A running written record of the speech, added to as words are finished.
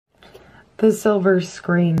The silver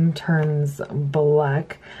screen turns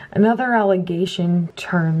black. Another allegation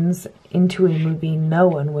turns into a movie no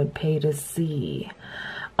one would pay to see.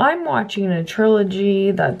 I'm watching a trilogy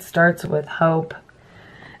that starts with hope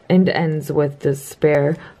and ends with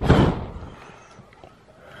despair.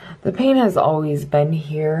 The pain has always been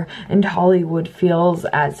here, and Hollywood feels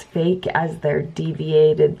as fake as their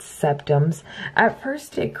deviated septums. At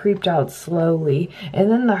first it creeped out slowly,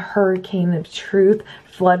 and then the hurricane of truth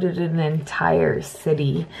flooded an entire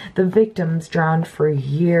city. The victims drowned for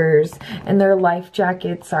years, and their life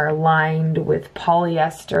jackets are lined with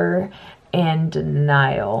polyester and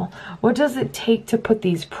denial. What does it take to put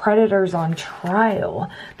these predators on trial?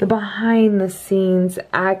 The behind-the-scenes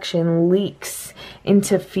action leaks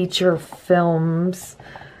into feature films,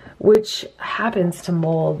 which happens to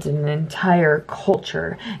mold an entire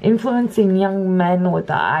culture, influencing young men with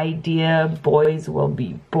the idea boys will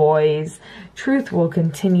be boys. Truth will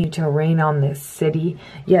continue to reign on this city,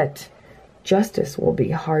 yet justice will be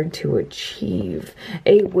hard to achieve.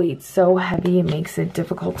 A weight so heavy it makes it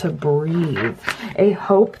difficult to breathe. A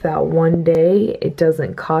hope that one day it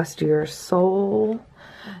doesn't cost your soul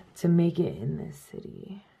to make it in this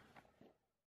city.